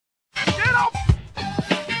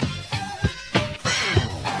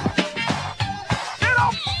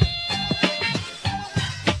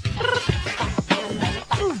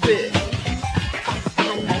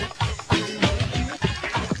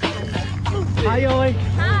Hi, Yoli.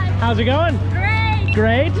 Hi. How's it going? Great.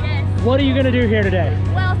 Great? Yes. What are you gonna do here today?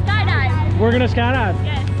 Well, skydive. We're gonna skydive.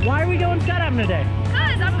 Yes. Why are we going skydiving today?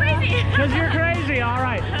 Because I'm crazy. Because you're crazy, all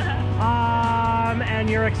right. And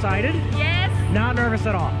you're excited? Yes. Not nervous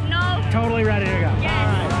at all? No. Totally ready to go? Yes.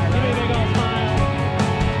 All right. Give me a big old smile.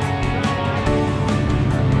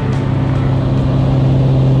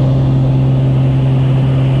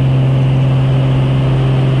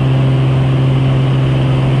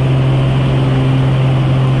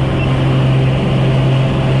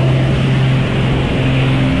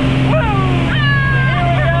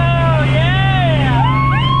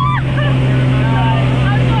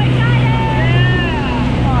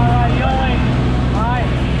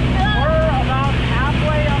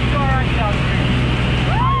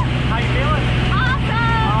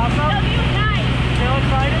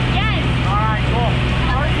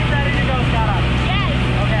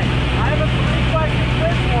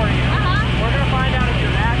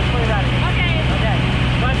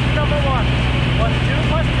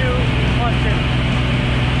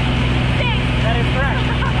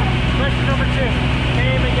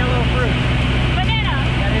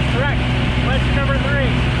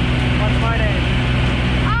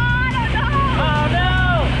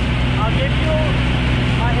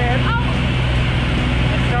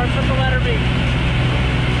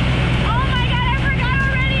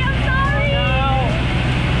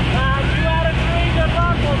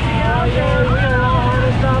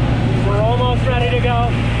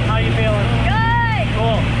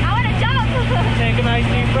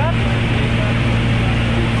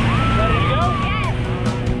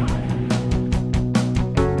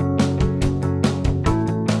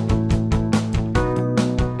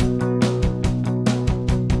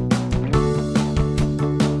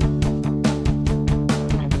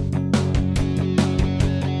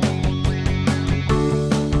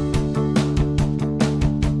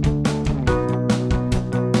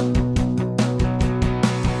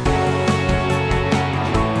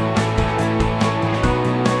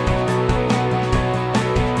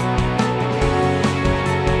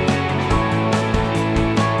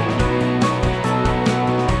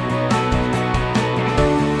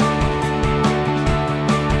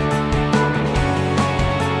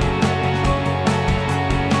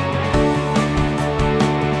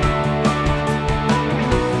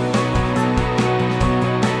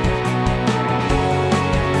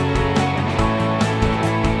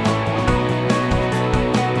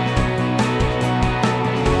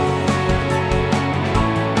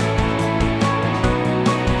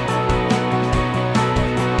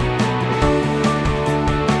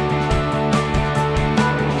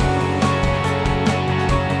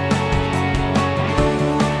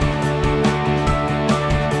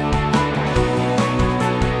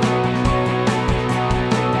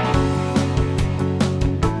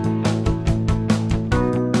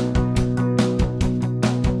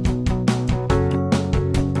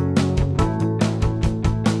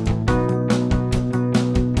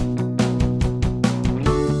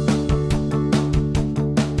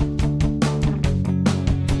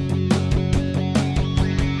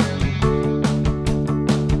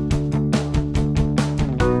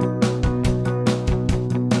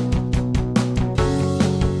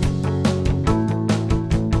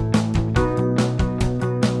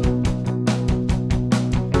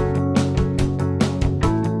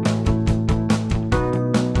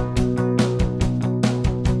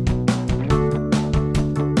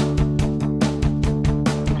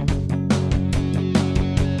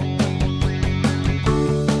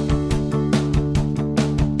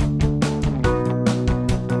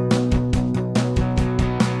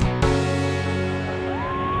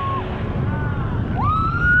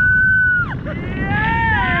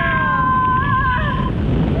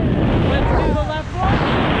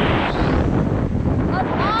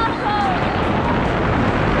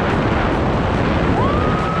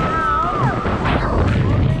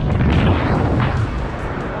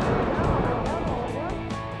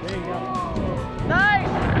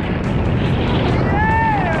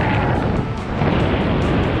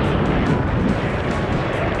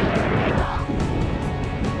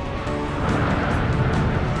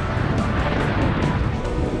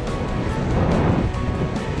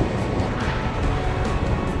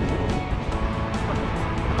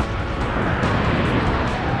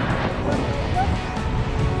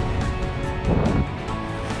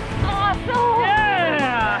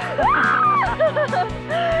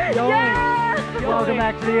 Welcome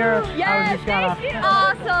back to the Earth. Yes, thank you.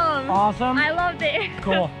 Awesome. Awesome? I loved it.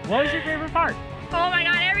 Cool. What was your favorite part? Oh my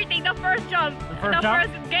god, everything. The first jump. The first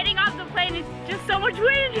jump? Getting off the plane is just so much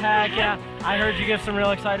win. Heck yeah. I heard you give some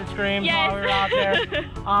real excited screams while we were out there.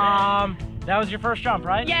 That was your first jump,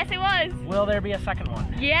 right? Yes, it was. Will there be a second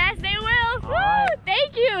one? Yes, they will. Woo! Right.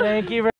 Thank you. Thank you.